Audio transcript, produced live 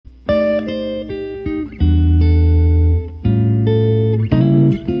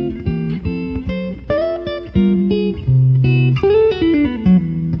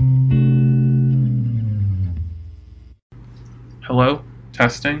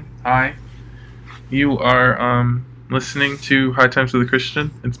Testing. Hi. You are listening to High Times with a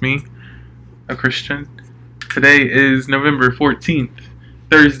Christian. It's me, a Christian. Today is November 14th,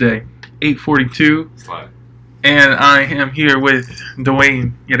 Thursday, 8:42. Slide. And I am here with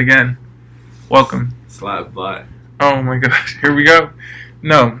Dwayne yet again. Welcome. Slide by. Oh my gosh, here we go.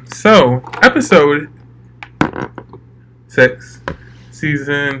 No. So, episode 6,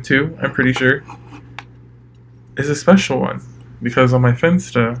 season 2, I'm pretty sure, is a special one. Because on my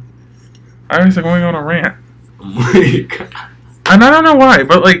Finsta, I was going on a rant. Oh my God. And I don't know why,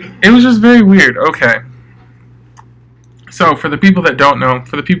 but it was just very weird. Okay. So, for the people that don't know,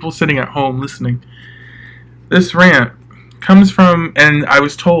 for the people sitting at home listening, this rant comes from, and I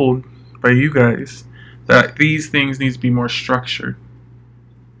was told by you guys, that these things need to be more structured.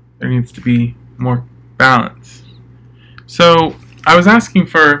 There needs to be more balance. So, I was asking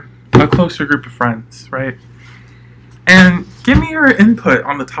for a closer group of friends, right? And give me your input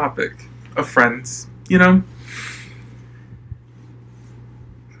on the topic of friends,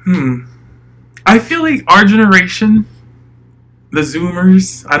 I feel like our generation, the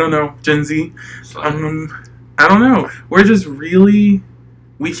Zoomers, I don't know, Gen Z, I don't know. We're just really,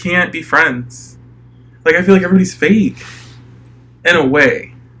 we can't be friends. I feel like everybody's fake, in a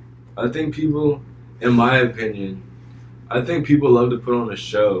way. I think people, in my opinion, people love to put on a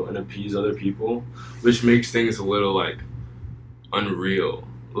show and appease other people, which makes things a little, unreal.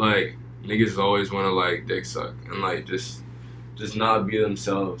 Niggas always want to, dick suck and, just not be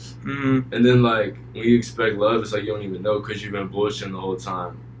themselves. Mm-hmm. And then, when you expect love, it's you don't even know because you've been bullshitting the whole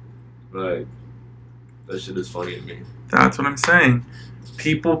time. That shit is funny to me. That's what I'm saying.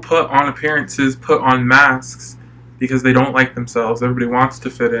 People put on appearances, put on masks because they don't like themselves. Everybody wants to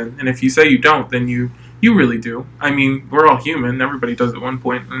fit in. And if you say you don't, then you really do. I mean, we're all human. Everybody does at one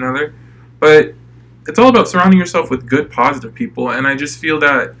point or another. But it's all about surrounding yourself with good, positive people. And I just feel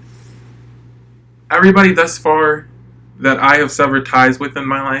that everybody thus far that I have severed ties with in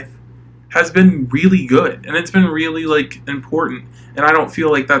my life has been really good. And it's been really, important. And I don't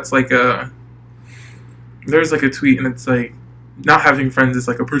feel like that's there's a tweet and it's not having friends is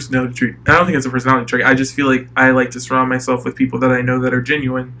a personality trait. I don't think it's a personality trait. I just feel like I like to surround myself with people that I know that are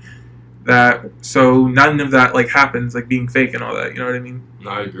genuine. So none of that happens, being fake and all that. You know what I mean? No,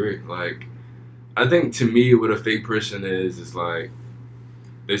 I agree. I think to me, what a fake person is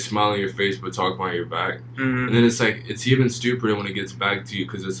they smile on your face but talk behind your back. Mm-hmm. And then it's even stupider when it gets back to you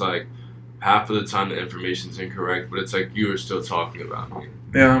because it's half of the time the information's incorrect, but it's you are still talking about me.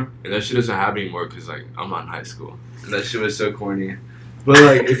 Yeah. And that shit doesn't happen anymore because I'm not in high school. And that shit was so corny.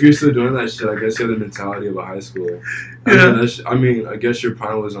 But if you're still doing that shit, I guess you have the mentality of a high schooler. Yeah. I guess your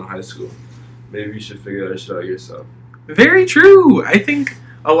prime was in high school. Maybe you should figure that shit out yourself. Very true. I think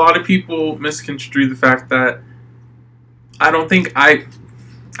a lot of people misconstrue the fact that I don't think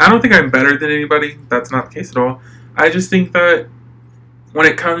I'm better than anybody. That's not the case at all. I just think that when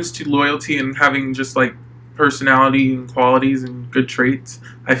it comes to loyalty and having just personality and qualities and good traits,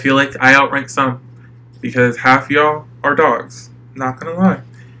 I feel like I outrank some because half y'all are dogs. Not gonna lie.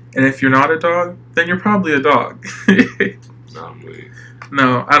 And if you're not a dog, then you're probably a dog. No, I'm weird.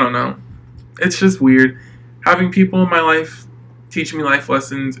 No, I don't know. It's just weird. Having people in my life teach me life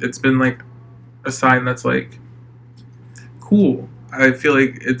lessons, it's been a sign that's cool. I feel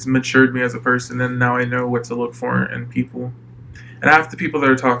like it's matured me as a person, and now I know what to look for in people. And half the people that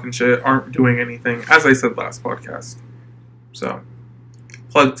are talking shit aren't doing anything, as I said last podcast. So,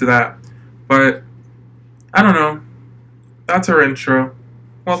 plug to that. But, I don't know. That's our intro.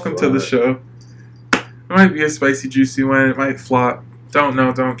 Welcome to the show. It might be a spicy, juicy one. It might flop. Don't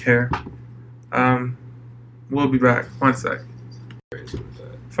know, don't care. We'll be back. One sec.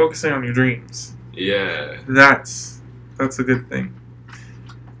 Focusing on your dreams. Yeah. That's a good thing.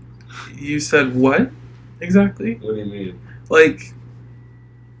 You said what? Exactly? What do you mean?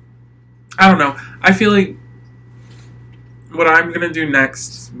 I don't know. I feel like what I'm going to do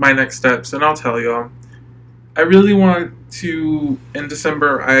next, my next steps, and I'll tell y'all, I really want to, in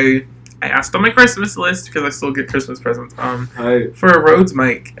December, I asked on my Christmas list, because I still get Christmas presents, for a Rhodes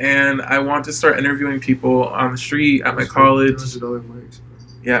mic, and I want to start interviewing people on the street, at my college. $100 mics.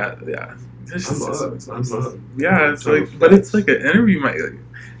 Yeah. Yeah, it's but it's an interview mic.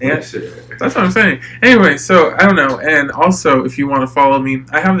 And that's what I'm saying. Anyway, so I don't know. And also, if you want to follow me,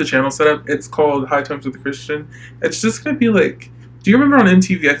 I have the channel set up. It's called High Times with a Christian. It's just gonna be do you remember on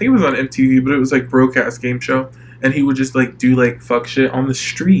MTV? I think it was on MTV, but it was broadcast game show, and he would just do fuck shit on the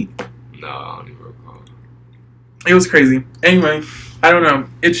street. No, I don't even recall. It was crazy. Anyway, I don't know.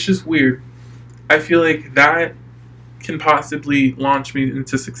 It's just weird. I feel like that can possibly launch me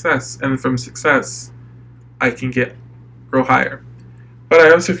into success, and from success, I can grow higher. But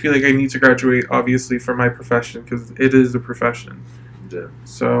I also feel like I need to graduate, obviously, for my profession because it is a profession. Yeah.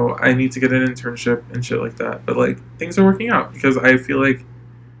 So I need to get an internship and shit like that. But like things are working out because I feel like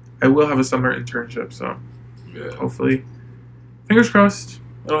I will have a summer internship. So Yeah. hopefully, fingers crossed,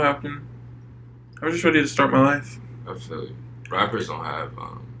 it'll happen. I'm just ready to start my life. I feel you. Rappers don't have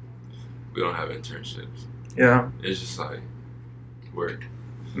we don't have internships. Yeah. It's just like work.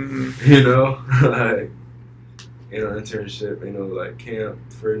 Hmm. You know? Like internship, like camp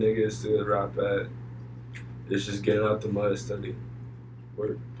for niggas to rap at. It's just getting out the mud, study,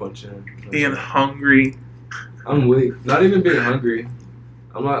 work, punch in. Being hungry. I'm weak. Not even being hungry.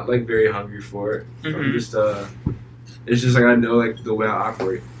 I'm not like very hungry for it. I'm Mhm. just it's just like I know like the way I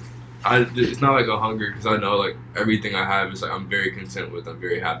operate. It's not like a hunger because I know like everything I have is like I'm very content with. I'm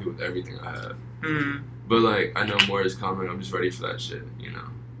very happy with everything I have. Mm, But like I know more is coming. I'm just ready for that shit.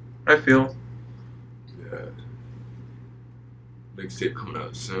 I feel. Yeah. Mixtape coming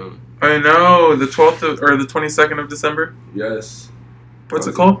out soon. I know the 12th or the 22nd of December. Yes. What's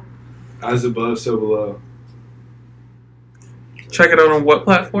it called? As above, so below. Check it out on what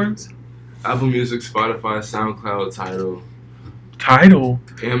platforms? Apple Music, Spotify, SoundCloud, Tidal, Tidal.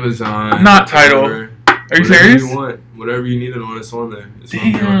 Amazon. Not Tidal. whatever- Are you whatever serious? You want, whatever you need it on, it's on there. It's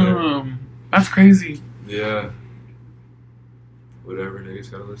on there. Damn, that's crazy. Yeah. Whatever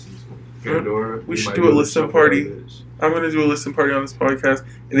niggas gotta listen to. Pandora. We should might do a the listen shuffle party. that bitch. I'm gonna do a listen party on this podcast.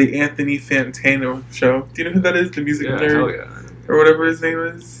 The Anthony Fantano show. Do you know who that is? The music Yeah, nerd hell yeah. or whatever his name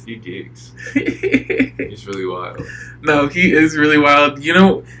is. He gigs. He's really wild. No, he is really wild. You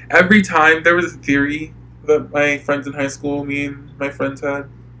know, every time there was a theory that my friends in high school, me and my friends had,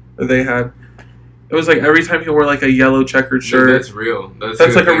 or they had. It was like every time he wore like a yellow checkered Yeah, shirt. that's real. That's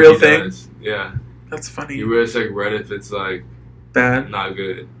That's the like a thing real he thing? does. Yeah. That's funny. He wears like red if it's like Bad. not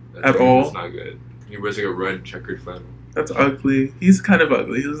good. At all? It's not good. He wears like a red checkered flannel. That's ugly. He's kind of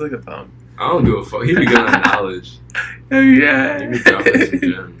ugly. He looks like a thumb. I don't give a fuck. He be good on knowledge. Oh He yeah. be dropping some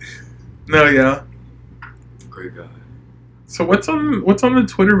gems. No, yeah. Great guy. So what's on the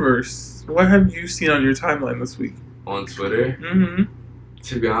Twitterverse? What have you seen on your timeline this week? On Twitter, Mm-hmm.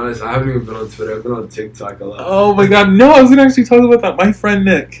 to be honest, I haven't even been on Twitter. I've been on TikTok a lot. Oh my god, no! I was gonna actually talk about that. My friend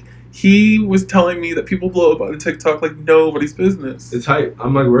Nick, he was telling me that people blow up on TikTok like nobody's business. It's hype.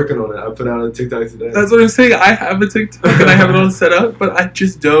 I'm like working on it. I put out a TikTok today. That's what I'm saying. I have a TikTok and I have it all set up, but I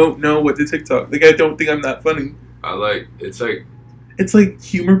just don't know what to TikTok. Like I don't think I'm that funny. It's like It's like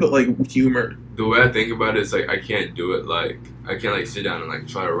humor, but like humor. the way I think about it is like I can't do it. Like I can't like sit down and like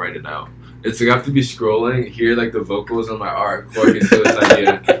try to write it out. It's like I have to be scrolling, hear like the vocals on my art before I get to this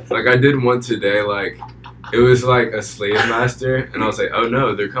idea. Like I did one today, like it was like a slave master, and I was like, oh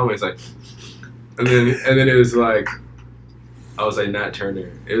no, they're coming. It's like, and then it was like, I was like Nat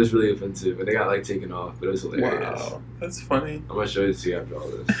Turner. It was really offensive, and they got like taken off, but it was hilarious. Wow, that's funny. I'm gonna show it to you after all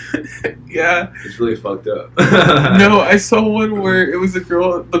this. Yeah. It's really fucked up. No, I saw one where it was a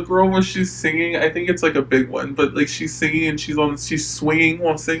girl. The girl was she's singing. I think it's like a big one, but like she's singing and she's swinging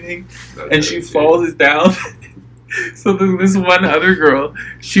while singing, and she falls down. So then this one other girl,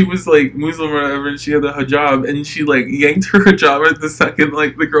 she was like Muslim or whatever, and she had the hijab, and she like yanked her hijab at the second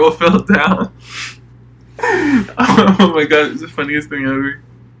like the girl fell down. Oh my god, it's the funniest thing ever.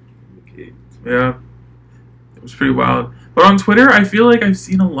 Yeah, it was pretty wild. But on Twitter, I feel like I've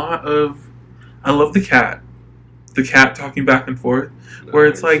seen a lot of. I love the cat talking back and forth, where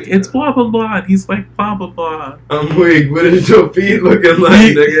it's like it's blah blah blah, and he's like blah blah blah. I'm weak. What is your feet looking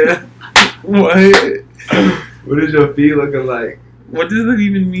like, nigga? What? What is your feet looking like? What does that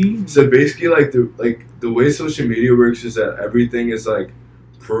even mean? So basically, like the way social media works is that everything is like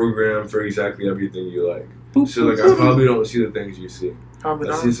programmed for exactly everything you like. So like I probably don't see the things you see. Probably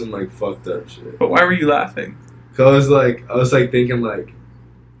I not. see some like fucked up shit. But why were you laughing? Cause I was like thinking like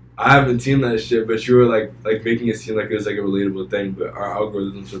I haven't seen that shit, but you were like making it seem like it was like a relatable thing, but our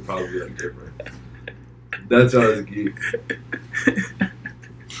algorithms are probably like different. That's why I was geek.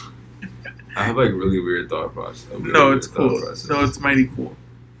 I have like really weird thought process. No, it's cool. No, it's mighty cool.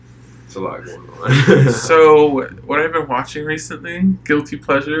 It's a lot going on. So, what I've been watching recently, guilty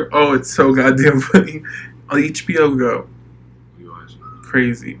pleasure. Oh, it's so goddamn funny. On HBO Go,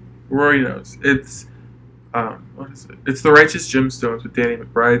 crazy. Rory knows. It's what is it? It's The Righteous Gemstones with Danny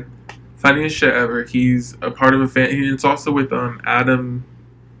McBride. Funniest shit ever. He's a part of a fan. It's also with Adam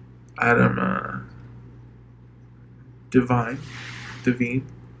Devine.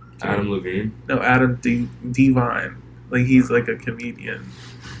 Adam Levine. No, Adam Devine. Like he's like a comedian.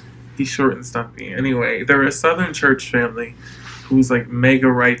 He's short and stumpy. Anyway, they're a Southern church family who's like mega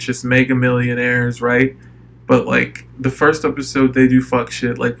righteous, mega millionaires, right? But like the first episode, they do fuck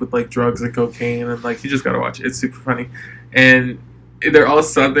shit like with like drugs and cocaine, and like you just gotta watch it. It's super funny. And they're all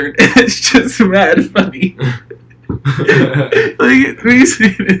Southern, and it's just mad funny. Like, it makes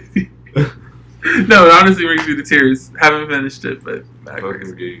me. No, it honestly brings me to tears. Haven't finished it, but mad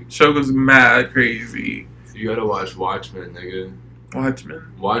crazy. Show goes mad crazy. You gotta watch Watchmen, nigga.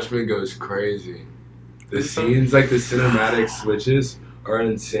 Watchmen? Watchmen goes crazy. The scenes, like the cinematic switches, are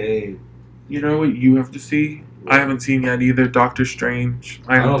insane. You know what you have to see? I haven't seen yet either. Doctor Strange.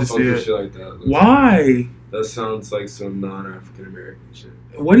 I have to see it. Shit like that. Why? That sounds like some non-African American shit.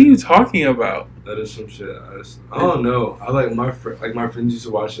 What are you talking about? That is some shit. I don't know. I like my friends used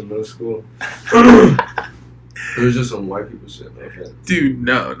to watch in middle school. It was just some white people shit. No offense. Dude,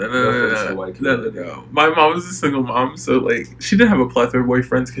 no. My mom was a single mom, so like she didn't have a plethora of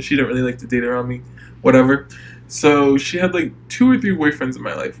boyfriends because she didn't really like to date around me, whatever. So she had like 2 or 3 boyfriends in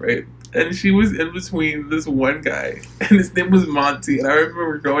my life, right? And she was in between this one guy, and his name was Monty. And I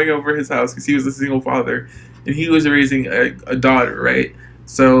remember going over his house because he was a single father, and he was raising a daughter, right?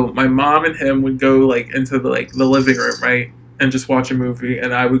 So my mom and him would go like into the living room, right, and just watch a movie,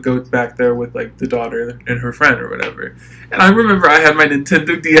 and I would go back there with like the daughter and her friend or whatever. And I remember I had my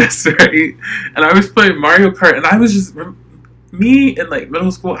Nintendo DS, right, and I was playing Mario Kart, and I was just me in like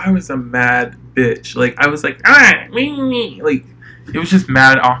middle school. I was a mad bitch. Like I was like me. Like it was just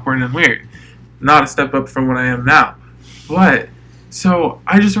mad awkward and weird. Not a step up from what I am now, but so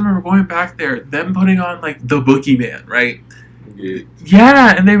I just remember going back there, them putting on like The Boogeyman, right?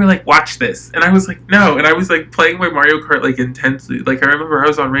 Yeah, and they were like, watch this. And I was like, no. And I was like playing my Mario Kart like intensely. Like I remember I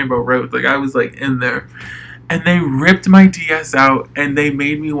was on Rainbow Road. Like I was like in there. And they ripped my DS out and they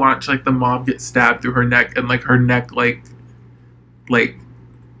made me watch like the mom get stabbed through her neck and like her neck like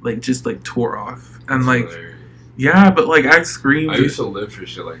just like tore off. And like yeah, but like I screamed. I used to live for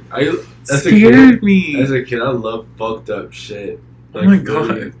shit like scared me. As a kid I love fucked up shit. Like, oh my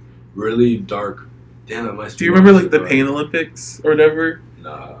god. Really dark. Damn, that must be. Do you remember like the Pain Olympics or whatever?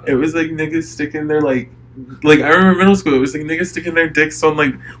 Nah. It was like niggas sticking their like I remember middle school. It was like niggas sticking their dicks on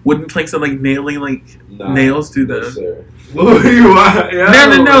like wooden planks and like nailing like nails to them. No,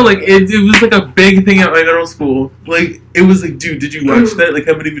 No. Like it was like a big thing at my middle school. Like it was like, dude, did you watch that? Like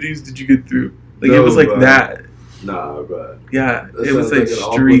how many videos did you get through? Like it was like that. Nah, bro. Yeah, it was like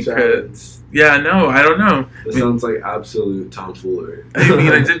street creds. Yeah, no, I don't know. It sounds like absolute tomfoolery. I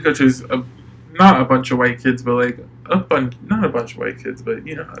mean, I did go to not a bunch of white kids, but like not a bunch of white kids, but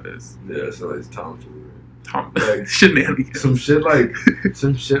you know how it is. Yeah, so it's tomfoolery. Like, shenanigans.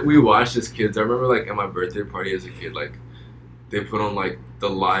 Some shit we watched as kids. I remember like at my birthday party as a kid, like they put on like the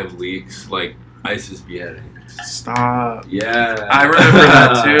live leaks, like ISIS beheading. Stop. Yeah. I remember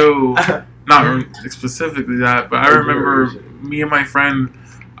that too. Not specifically that, but I remember me and my friend,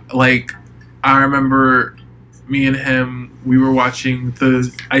 like, I remember me and him, we were watching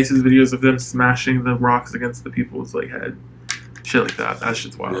the ISIS videos of them smashing the rocks against the people's, like, head. Shit like that. That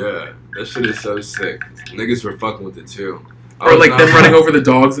shit's wild. Yeah. That shit is so sick. Niggas were fucking with it, too. Or, like, them running over the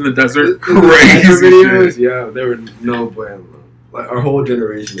dogs in the desert. Crazy videos, yeah. There were no bueno. Like, our whole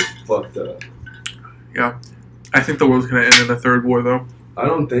generation is fucked up. Yeah. I think the world's gonna end in a third war, though. I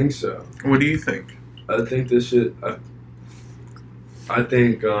don't think so. What do you think? I think this shit. I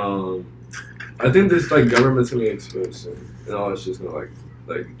think this like government's gonna get exposed soon, and all it's just gonna like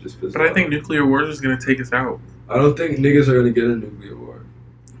just. But I think nuclear war is gonna take us out. I don't think niggas are gonna get a nuclear war.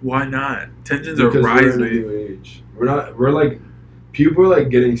 Why not? Tensions are rising. We're in a new age. We're like, people are like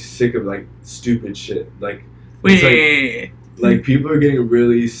getting sick of like stupid shit. Like, like people are getting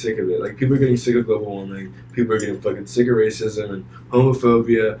really sick of it. Like people are getting sick of global warming. People are getting fucking sick of racism and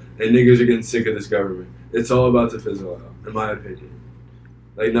homophobia, and niggas are getting sick of this government. It's all about to fizzle out, in my opinion.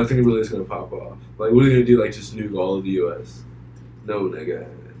 Like nothing really is gonna pop off. Like what are they gonna do? Like just nuke all of the U.S.? No, nigga.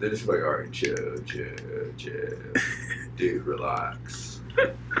 They're just like, all right, chill, dude, relax.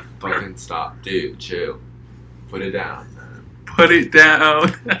 Fucking stop, dude, chill. Put it down, man. Put it down.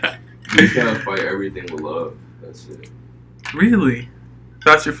 You just gotta fight everything with love. That's it. Really?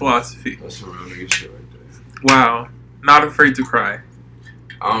 That's your philosophy? That's some real nigga shit right there. Wow. Not afraid to cry.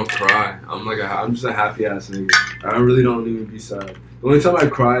 I don't cry. I'm just a happy ass nigga. I really don't even be sad. The only time I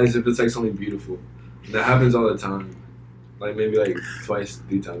cry is if it's like something beautiful. And that happens all the time. Like maybe like twice,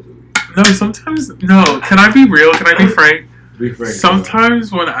 3 times a week. No, sometimes no. Can I be real? Can I be frank? Be frank.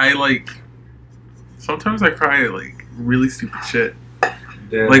 Sometimes when sometimes I cry at like really stupid shit.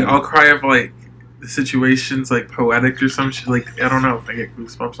 Damn. Like I'll cry if like the situation's like poetic or some shit. Like I don't know, if I get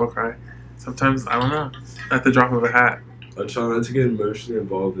goosebumps I'll cry. Sometimes I don't know. At the drop of a hat. I try not to get emotionally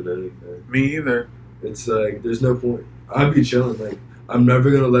involved in anything. Me either. It's like there's no point. I'd be chilling. Like I'm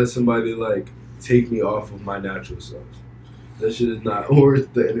never gonna let somebody like take me off of my natural self. That shit is not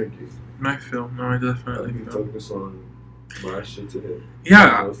worth the energy. I feel. No, I definitely focus on My shit's a hit.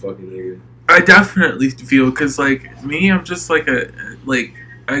 Yeah, No fucking nigga. I definitely feel because like me, I'm just like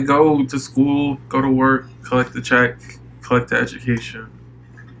I go to school, go to work, collect the check, collect the education,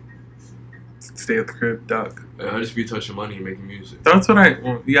 stay at the crib, duck. I just be touching money and making music. That's what I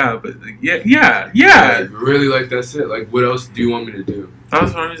want. Yeah, but yeah. Like, really, like that's it. Like, what else do you want me to do?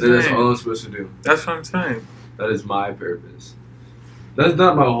 That's what I'm saying. That's all I'm supposed to do. That's what I'm saying. That is my purpose. That's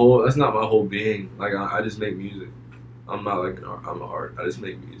not my whole. That's not my whole being. Like, I just make music. I'm not like I'm an art. I just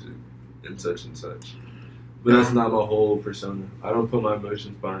make music and such and such. But that's not my whole persona. I don't put my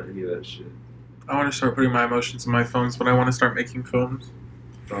emotions behind any of that shit. I want to start putting my emotions in my films, but I want to start making films.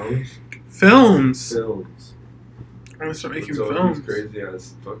 Films. I want to start making What's all films. these crazy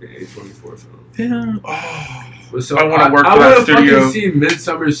ass fucking A24 films. Yeah. Oh. But so I want to work I for that want to studio. fucking see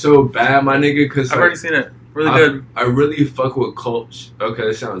Midsummer so bad, my nigga. Cause I've like, already seen it. Really good. I really fuck with cult. Okay,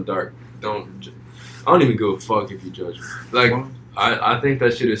 that sounds dark. I don't even give a fuck if you judge me. Like, I think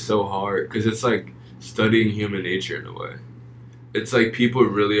that shit is so hard because it's like studying human nature in a way. It's like people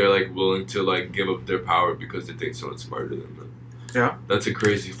really are like willing to like give up their power because they think someone's smarter than them. Yeah. That's a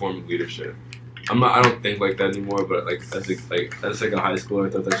crazy form of leadership. I don't think like that anymore. But like as a high schooler, I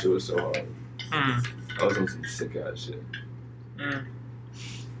thought that shit was so hard. I was on some sick ass shit.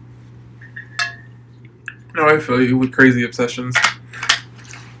 No, I feel you with crazy obsessions.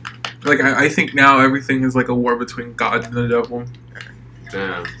 Like, I think now everything is like a war between God and the devil.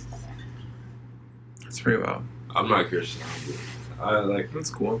 Damn. It's pretty wild. I'm not Christian. I like. That's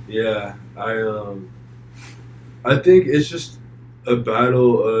cool. Yeah, I think it's just a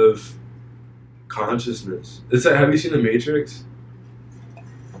battle of consciousness. It's like, have you seen The Matrix?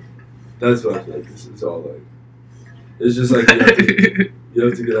 That's what I feel like this is all like. It's just like you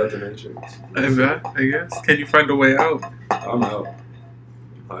have to get out the Matrix. I bet, I guess. Can you find a way out? I'm out.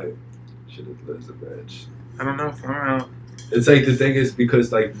 I should have lived a bitch. I don't know if I'm out. It's like the thing is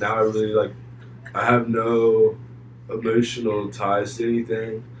because like now I really like I have no emotional ties to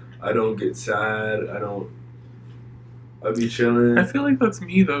anything. I don't get sad. I be chilling. I feel like that's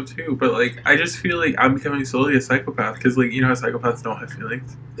me though too, but like I just feel like I'm becoming slowly a psychopath because like you know how psychopaths don't have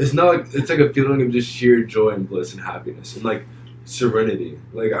feelings. It's not like it's like a feeling of just sheer joy and bliss and happiness and like serenity.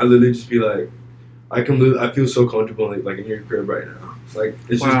 Like I literally just be like, I feel so comfortable like in your crib right now. Like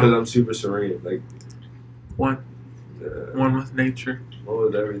it's just because I'm super serene. Like one with nature. One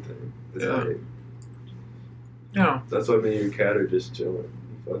with everything. It's like, yeah. That's why me and your cat are just chilling.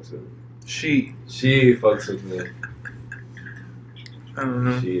 He fucks with me. She fucks with me. I don't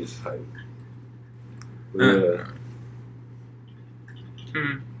know. She is hype. But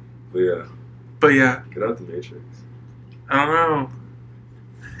But yeah. Get out the Matrix. I don't know.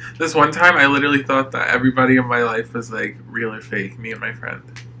 This one time I literally thought that everybody in my life was like real or fake. Me and my friend.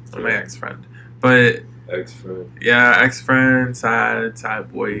 And my ex-friend. But ex-friend. Yeah, ex-friend,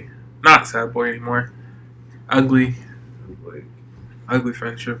 sad boy. Not sad boy anymore. Ugly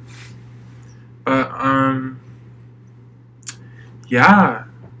friendship. But yeah,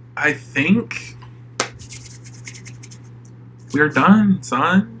 I think we're done,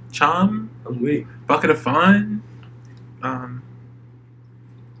 son. Chum. I'm weak. Bucket of fun.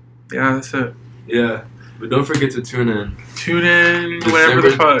 Yeah, that's it. Yeah, but don't forget to tune in. Tune in whenever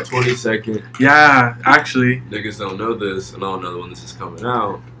the fuck. 22nd. Yeah, actually. Niggas don't know this, and I don't know when this is coming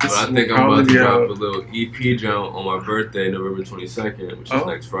out. This but I think I'm about to drop a little EP jump on my birthday, November 22nd, which is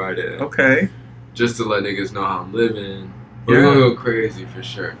next Friday. Okay. Just to let niggas know how I'm living. We're gonna go crazy for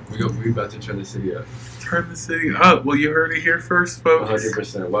sure. We about to turn the city up. Turn the city up. Well, you heard it here first, folks.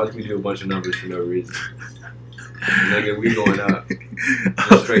 100%. Watch me do a bunch of numbers for no reason. Nigga, we going up.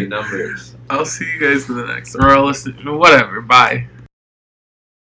 Just straight numbers. I'll see you guys in the next, or I'll listen. Whatever. Bye.